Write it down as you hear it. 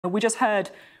We just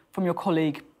heard from your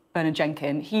colleague, Bernard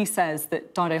Jenkin. He says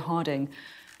that Dido Harding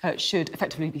should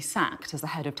effectively be sacked as the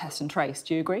head of Test and Trace.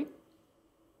 Do you agree?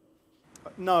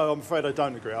 No, I'm afraid I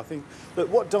don't agree. I think that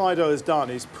what Dido has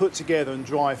done is put together and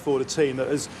drive forward a team that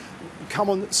has come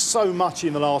on so much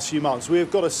in the last few months. We've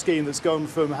got a scheme that's gone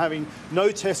from having no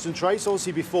test and trace,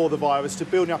 obviously before the virus, to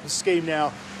building up a scheme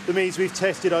now that means we've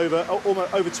tested over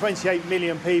 28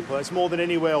 million people. That's more than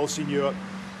anywhere else in Europe.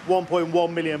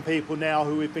 1.1 million people now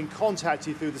who have been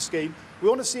contacted through the scheme. We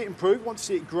want to see it improve, we want to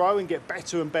see it grow and get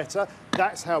better and better.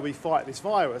 That's how we fight this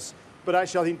virus. But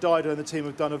actually, I think Dido and the team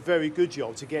have done a very good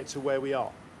job to get to where we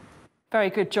are.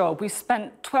 Very good job. We've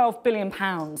spent £12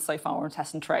 billion so far on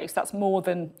Test and Trace. That's more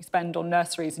than we spend on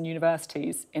nurseries and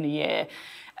universities in a year.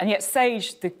 And yet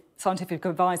SAGE, the scientific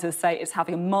advisors, say it's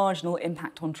having a marginal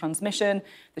impact on transmission.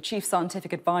 The chief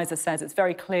scientific advisor says it's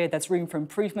very clear there's room for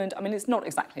improvement. I mean, it's not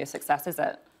exactly a success, is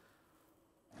it?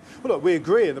 Well, look, we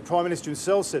agree, and the Prime Minister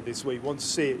himself said this week, want to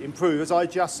see it improve, as I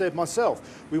just said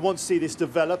myself. We want to see this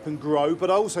develop and grow,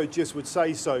 but I also just would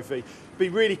say, Sophie, be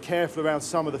really careful around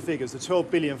some of the figures. The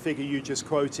 12 billion figure you just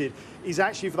quoted is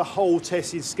actually for the whole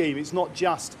testing scheme. It's not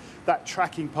just that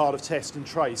tracking part of Test and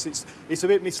Trace. It's a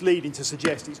bit misleading to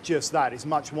suggest it's just that. It's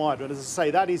much wider, and as I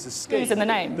say, that is a scheme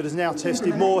that has now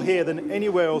tested more here than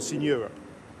anywhere else in Europe.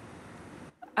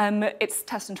 It's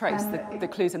Test and Trace, the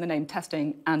clues in the name,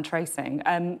 testing and tracing.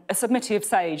 A subcommittee of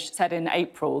SAGE said in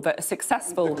April that a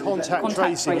successful contact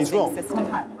tracing is wrong. System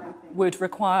would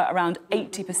require around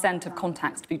 80% of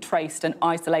contacts to be traced and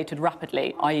isolated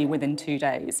rapidly, i.e. within 2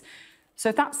 days. So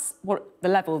if that's the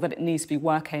level that it needs to be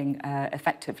working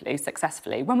effectively,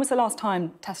 successfully, when was the last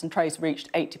time Test and Trace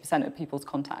reached 80% of people's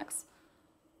contacts?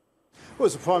 Well,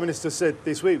 as the Prime Minister said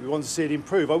this week, we want to see it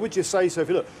improve. I would just say,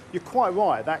 Sophie, look, you're quite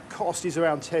right. That cost is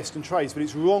around Test and Trace, but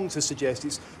it's wrong to suggest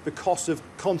it's the cost of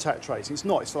contact tracing. It's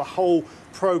not. It's for the whole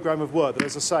programme of work that,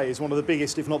 as I say, is one of the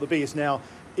biggest, if not the biggest now,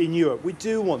 in Europe. We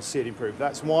do want to see it improve.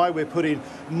 That's why we're putting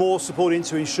more support in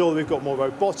to ensure that we've got more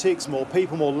robotics, more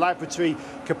people, more laboratory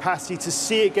capacity to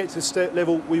see it get to the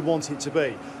level we want it to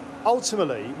be.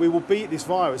 Ultimately, we will beat this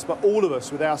virus, but all of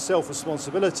us with our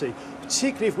self-responsibility,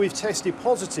 particularly if we've tested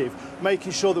positive,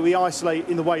 making sure that we isolate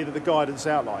in the way that the guidance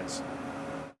outlines.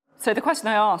 So the question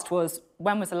I asked was,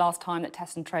 when was the last time that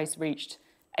Test and Trace reached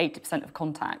 80% of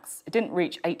contacts? It didn't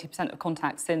reach 80% of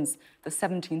contacts since the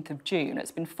 17th of June. It's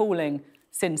been falling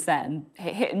since then.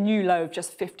 It hit a new low of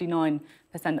just 59%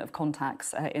 of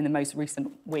contacts in the most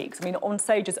recent weeks. I mean, on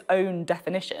SAGE's own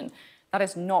definition, that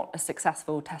is not a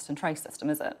successful Test and Trace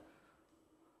system, is it?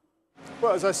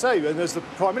 Well, as I say, and as the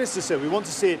Prime Minister said, we want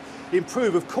to see it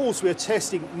improve. Of course, we're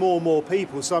testing more and more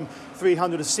people, some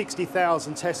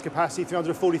 360,000 test capacity,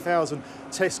 340,000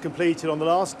 tests completed on the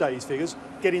last day's figures,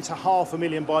 getting to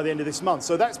 500,000 by the end of this month.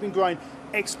 So that's been growing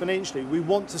exponentially. We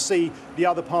want to see the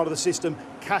other part of the system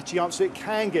catching up so it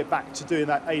can get back to doing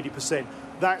that 80%.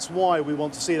 That's why we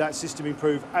want to see that system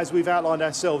improve, as we've outlined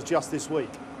ourselves just this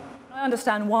week. I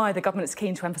understand why the government is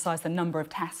keen to emphasise the number of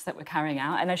tests that we're carrying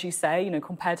out. And as you say,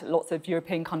 compared to lots of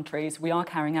European countries, we are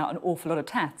carrying out an awful lot of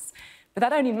tests. But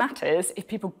that only matters if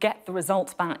people get the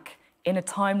results back in a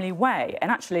timely way.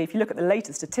 And actually, if you look at the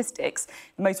latest statistics,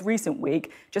 the most recent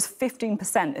week, just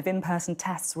 15% of in-person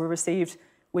tests were received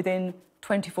within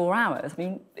 24 hours. I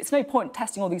mean, it's no point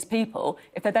testing all these people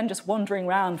if they're then just wandering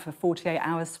around for 48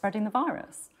 hours spreading the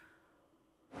virus.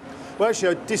 Well,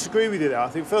 actually, I disagree with you there. I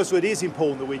think, first of all, it is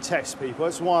important that we test people.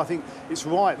 That's why I think it's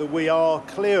right that we are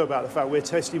clear about the fact we're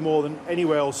testing more than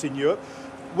anywhere else in Europe.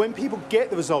 When people get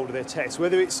the result of their test,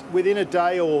 whether it's within a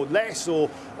day or less,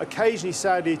 or occasionally,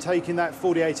 sadly, taking that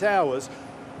 48 hours,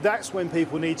 that's when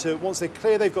people need to, once they're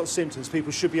clear they've got symptoms,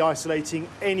 people should be isolating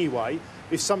anyway.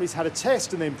 If somebody's had a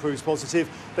test and then proves positive,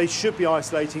 they should be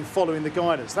isolating following the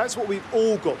guidance. That's what we've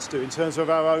all got to do in terms of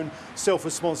our own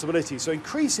self-responsibility. So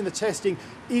increasing the testing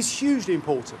is hugely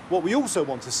important. What we also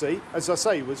want to see, as I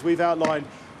say, as we've outlined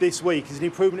this week, is an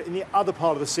improvement in the other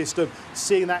part of the system,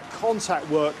 seeing that contact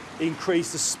work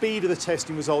increase, the speed of the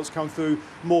testing results come through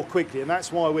more quickly. And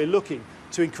that's why we're looking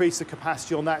to increase the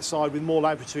capacity on that side with more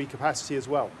laboratory capacity as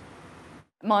well.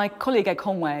 My colleague Ed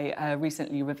Conway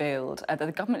recently revealed that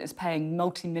the government is paying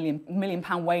multi-million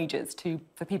pound wages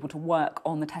for people to work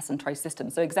on the Test and Trace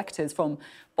system. So executives from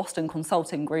Boston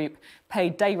Consulting Group pay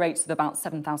day rates of about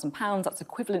 £7,000. That's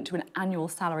equivalent to an annual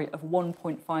salary of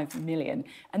 £1.5 million.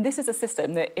 And this is a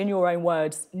system that, in your own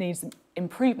words, needs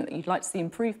improvement, that you'd like to see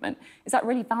improvement. Is that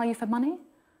really value for money?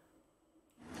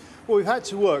 Well, we've had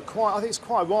to work I think it's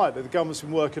quite right that the government's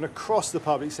been working across the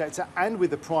public sector and with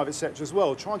the private sector as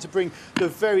well, trying to bring the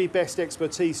very best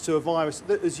expertise to a virus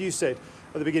that, as you said,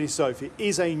 at the beginning, Sophie,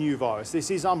 is a new virus.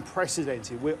 This is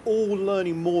unprecedented. We're all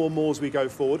learning more and more as we go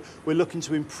forward. We're looking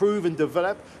to improve and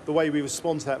develop the way we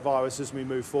respond to that virus as we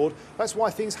move forward. That's why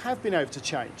things have been able to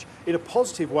change in a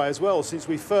positive way as well since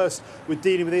we first were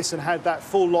dealing with this and had that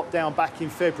full lockdown back in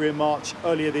February and March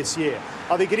earlier this year.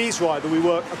 I think it is right that we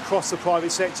work across the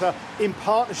private sector in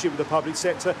partnership with the public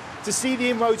sector to see the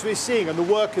inroads we're seeing, and the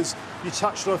work, as you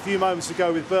touched on a few moments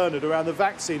ago with Bernard, around the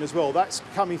vaccine as well. That's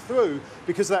coming through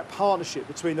because of that partnership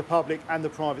between the public and the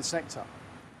private sector.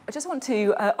 I just want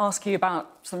to ask you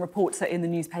about some reports that are in the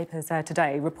newspapers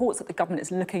today. Reports that the government is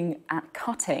looking at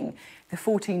cutting the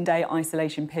 14-day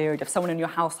isolation period if someone in your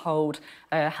household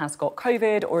has got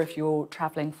COVID or if you're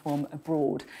travelling from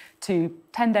abroad to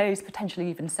 10 days, potentially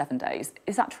even 7 days.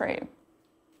 Is that true?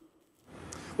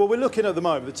 Well, we're looking at the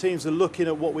moment, the teams are looking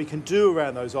at what we can do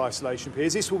around those isolation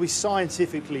periods. This will be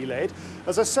scientifically led.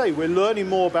 As I say, we're learning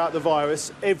more about the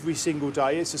virus every single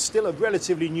day. It's still a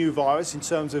relatively new virus in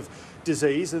terms of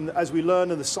disease, and as we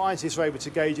learn and the scientists are able to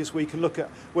gauge us, we can look at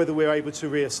whether we're able to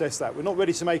reassess that. We're not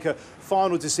ready to make a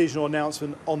final decision or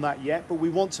announcement on that yet, but we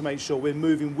want to make sure we're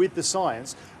moving with the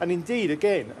science and indeed,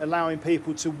 again, allowing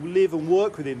people to live and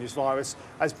work within this virus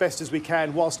as best as we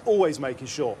can, whilst always making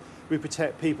sure we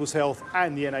protect people's health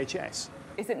and the NHS.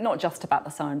 Is it not just about the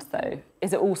science, though?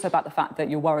 Is it also about the fact that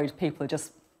you're worried people are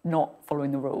just not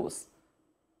following the rules?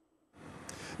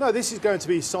 No, this is going to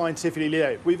be scientifically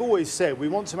led. We've always said we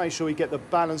want to make sure we get the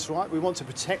balance right. We want to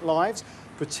protect lives,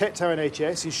 protect our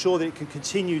NHS, ensure that it can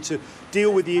continue to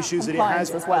deal with the issues that it has,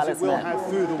 as well, as it will have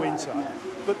through the winter,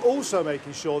 but also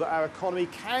making sure that our economy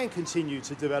can continue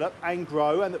to develop and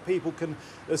grow, and that people can,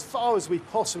 as far as we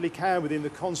possibly can within the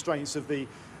constraints of the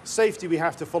safety we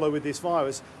have to follow with this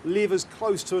virus, live as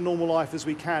close to a normal life as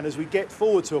we can as we get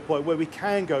forward to a point where we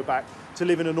can go back to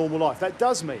living a normal life. That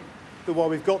does mean that while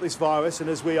we've got this virus and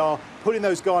as we are putting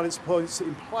those guidance points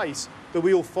in place, that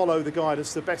we all follow the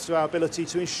guidance to the best of our ability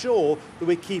to ensure that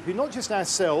we're keeping not just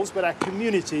ourselves but our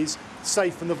communities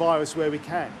safe from the virus where we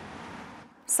can.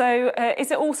 So is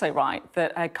it also right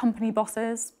that company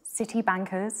bosses, city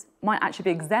bankers might actually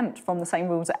be exempt from the same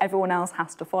rules that everyone else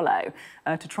has to follow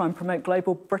to try and promote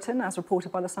global Britain, as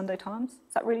reported by the Sunday Times?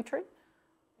 Is that really true?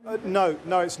 No,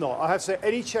 it's not. I have to say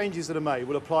any changes that are made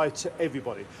will apply to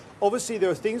everybody. Obviously, there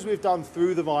are things we've done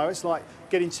through the virus, like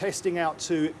getting testing out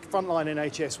to frontline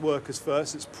NHS workers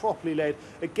first. It's properly led,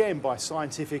 again, by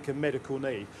scientific and medical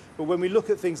need. But when we look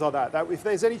at things like that, if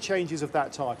there's any changes of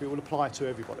that type, it will apply to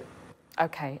everybody.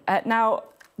 OK. Now,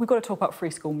 we've got to talk about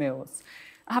free school meals.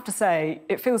 I have to say,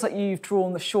 it feels like you've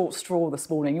drawn the short straw this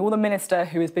morning. You're the minister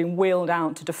who has been wheeled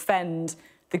out to defend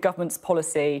the government's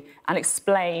policy and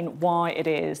explain why it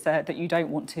is that you don't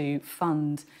want to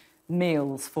fund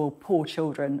meals for poor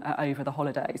children over the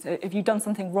holidays. Have you done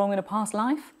something wrong in a past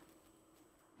life?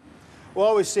 Well, I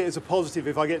always see it as a positive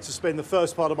if I get to spend the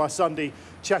first part of my Sunday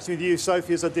chatting with you,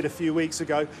 Sophie, as I did a few weeks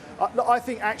ago. I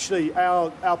think actually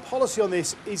our policy on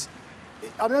this is,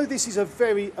 I know this is a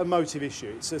very emotive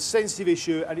issue. It's a sensitive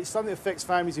issue and it's something that affects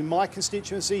families in my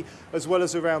constituency as well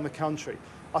as around the country.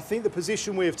 I think the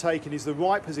position we have taken is the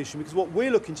right position because what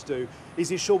we're looking to do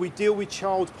is ensure we deal with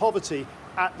child poverty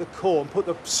at the core and put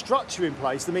the structure in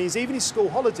place that means even in school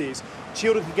holidays,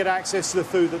 children can get access to the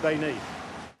food that they need.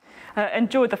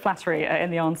 Enjoyed the flattery in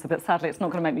the answer, but sadly it's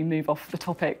not going to make me move off the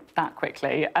topic that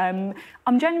quickly. I'm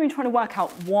genuinely trying to work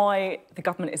out why the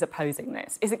government is opposing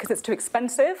this. Is it because it's too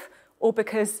expensive, or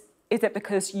is it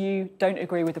because you don't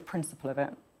agree with the principle of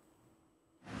it?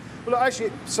 Well,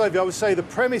 actually, Sophie, I would say the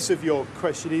premise of your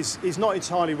question is not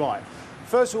entirely right.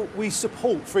 First of all, we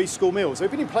support free school meals. They've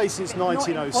been in place since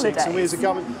 1906, and we as a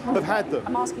government have had them.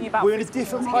 I'm asking you about We're in a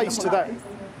different place to that.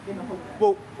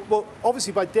 Well,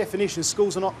 obviously, by definition,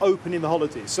 schools are not open in the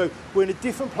holidays. So we're in a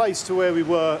different place to where we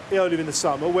were earlier in the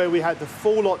summer, where we had the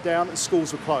full lockdown and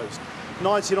schools were closed.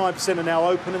 99% are now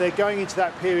open, and they're going into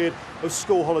that period of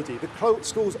school holiday. The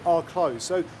schools are closed.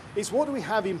 So it's what do we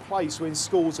have in place when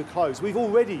schools are closed? We've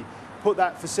already put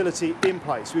that facility in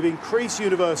place. We've increased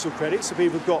universal credit, so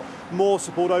people have got more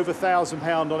support, over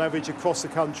 £1,000 on average across the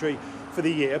country for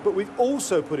the year. But we've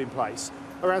also put in place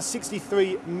around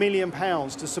 £63 million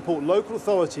to support local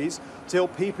authorities to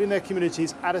help people in their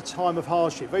communities at a time of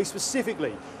hardship. Very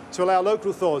specifically, to allow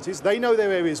local authorities, they know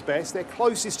their areas best, they're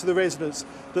closest to the residents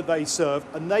that they serve,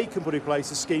 and they can put in place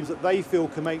the schemes that they feel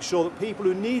can make sure that people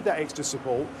who need that extra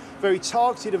support, very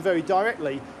targeted and very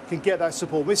directly, can get that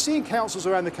support. We're seeing councils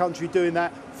around the country doing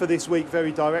that for this week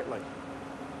very directly.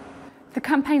 The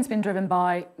campaign's been driven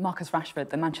by Marcus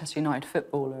Rashford, the Manchester United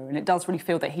footballer, and it does really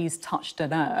feel that he's touched a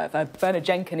nerve. Bernard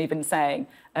Jenkin even saying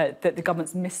that the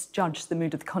government's misjudged the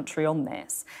mood of the country on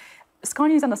this. Sky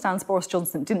News understands Boris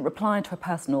Johnson didn't reply to a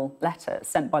personal letter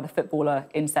sent by the footballer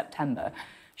in September.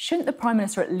 Shouldn't the Prime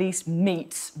Minister at least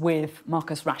meet with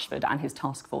Marcus Rashford and his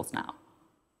task force now?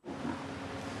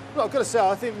 Well, I've got to say,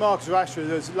 I think Marcus Rashford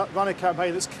has run a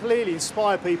campaign that's clearly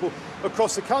inspired people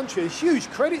across the country. A huge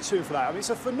credit to him for that. I mean,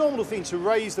 it's a phenomenal thing to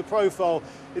raise the profile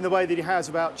in the way that he has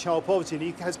about child poverty, and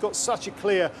he has got such a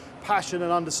clear passion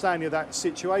and understanding of that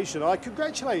situation. I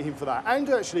congratulate him for that, and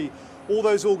actually all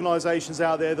those organisations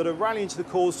out there that are rallying to the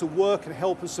cause to work and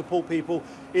help and support people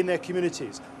in their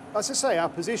communities. As I say, our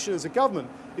position as a government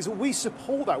is that we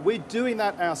support that. We're doing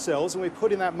that ourselves, and we're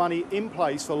putting that money in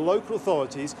place for local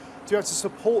authorities to be able to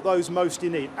support those most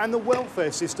in need. And the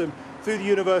welfare system, through the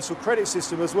universal credit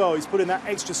system as well, is putting that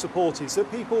extra support in so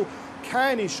that people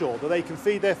can ensure that they can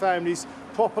feed their families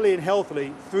properly and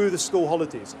healthily through the school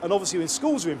holidays. And obviously when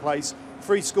schools are in place,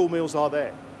 free school meals are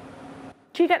there.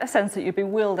 Do you get the sense that you'd be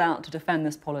wheeled out to defend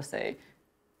this policy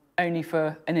only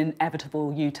for an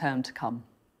inevitable U-turn to come?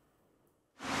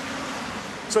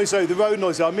 So the road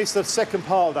noise, I missed the second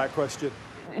part of that question.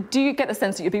 Do you get the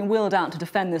sense that you're being wheeled out to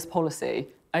defend this policy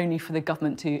only for the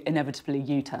government to inevitably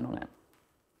U-turn on it?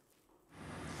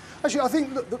 Actually, I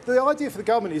think the idea for the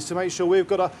government is to make sure we've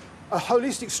got a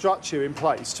holistic structure in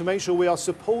place to make sure we are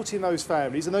supporting those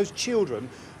families and those children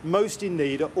most in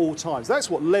need at all times. That's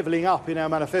what levelling up in our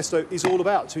manifesto is all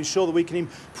about, to ensure that we can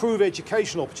improve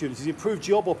educational opportunities, improve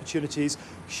job opportunities,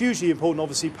 hugely important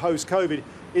obviously post-COVID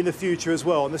in the future as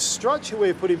well. And the structure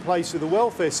we've put in place with the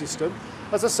welfare system,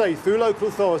 as I say, through local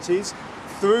authorities,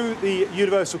 through the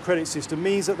universal credit system,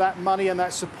 means that that money and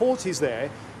that support is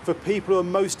there for people who are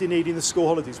most in need in the school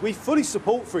holidays. We fully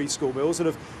support free school meals and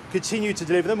have continued to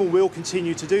deliver them and will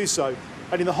continue to do so.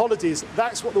 And in the holidays,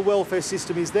 that's what the welfare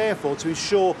system is there for, to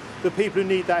ensure that people who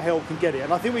need that help can get it.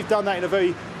 And I think we've done that in a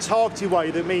very targeted way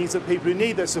that means that people who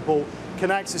need that support can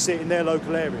access it in their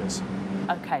local areas.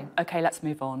 OK, let's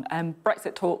move on.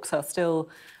 Brexit talks are still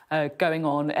going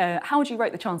on. How would you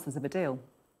rate the chances of a deal?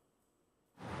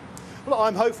 Well,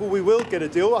 I'm hopeful we will get a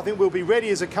deal. I think we'll be ready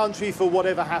as a country for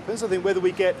whatever happens. I think whether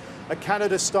we get a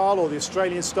Canada-style or the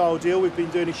Australian-style deal, we've been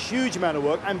doing a huge amount of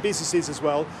work, and businesses as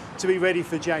well, to be ready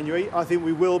for January. I think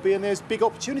we will be, and there's big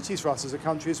opportunities for us as a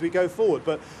country as we go forward.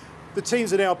 But the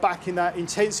teams are now back in that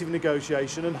intensive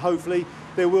negotiation, and hopefully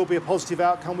there will be a positive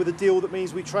outcome with a deal that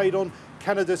means we trade on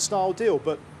Canada-style deal.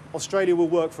 But Australia will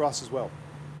work for us as well.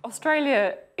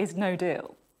 Australia is no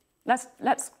deal.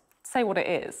 Let's say what it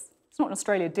is. It's not an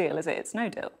Australia deal, is it? It's no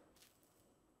deal.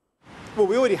 Well,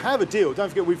 we already have a deal. Don't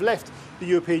forget, we've left the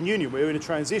European Union. We're in a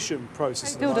transition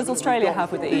process. What deal does Australia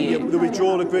have with the EU? The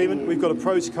withdrawal agreement. We've got a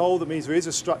protocol that means there is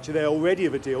a structure there already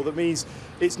of a deal. That means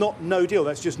it's not no deal.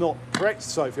 That's just not correct,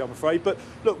 Sophie, I'm afraid. But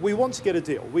look, we want to get a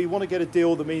deal. We want to get a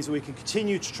deal that means that we can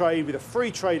continue to trade with a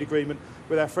free trade agreement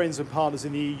with our friends and partners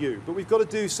in the EU. But we've got to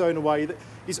do so in a way that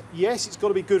is, yes, it's got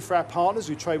to be good for our partners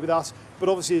who trade with us, but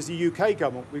obviously as the UK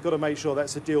government, we've got to make sure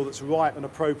that's a deal that's right and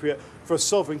appropriate for a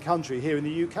sovereign country here in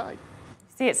the UK.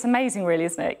 See, it's amazing, really,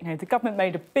 isn't it? You know, the government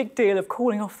made a big deal of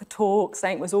calling off the talks,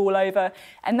 saying it was all over,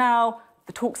 and now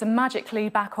the talks are magically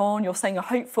back on. You're saying you're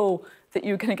hopeful that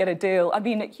you're going to get a deal. I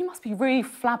mean, you must be really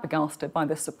flabbergasted by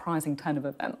this surprising turn of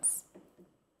events.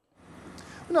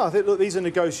 No, I think, look, these are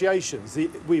negotiations.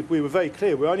 We were very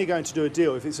clear. We're only going to do a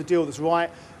deal if it's a deal that's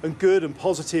right and good and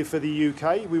positive for the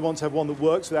UK. We want to have one that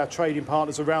works with our trading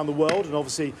partners around the world and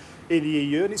obviously in the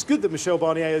EU. And it's good that Michel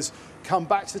Barnier has come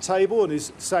back to the table and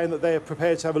is saying that they are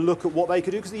prepared to have a look at what they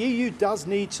could do, because the EU does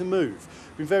need to move.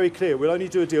 We've been very clear. We'll only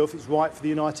do a deal if it's right for the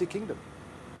United Kingdom.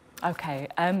 OK,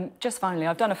 just finally,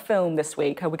 I've done a film this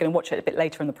week. We're going to watch it a bit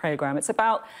later in the programme. It's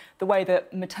about the way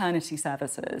that maternity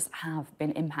services have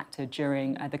been impacted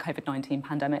during the COVID-19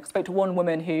 pandemic. I spoke to one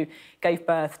woman who gave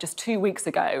birth just 2 weeks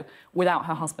ago without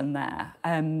her husband there.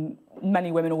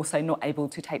 Many women also not able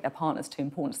to take their partners to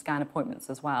important scan appointments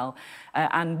as well.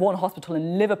 And one hospital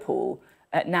in Liverpool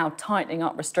now tightening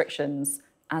up restrictions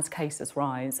as cases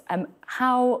rise.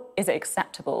 How is it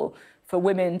acceptable for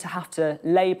women to have to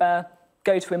labour,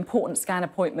 go to important scan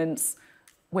appointments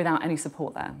without any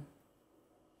support there?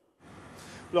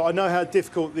 Look, I know how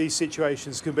difficult these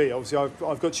situations can be. Obviously,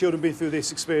 I've got children been through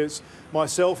this experience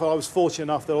myself. I was fortunate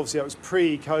enough that obviously that was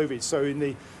pre-COVID, so in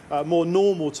the more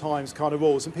normal times kind of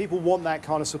rules, and people want that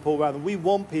kind of support around them. We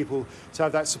want people to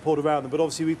have that support around them, but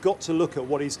obviously we've got to look at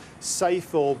what is safe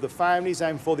for the families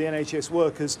and for the NHS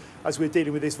workers as we're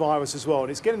dealing with this virus as well.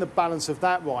 And it's getting the balance of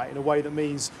that right in a way that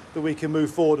means that we can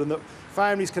move forward and that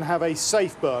families can have a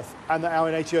safe birth and that our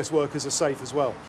NHS workers are safe as well.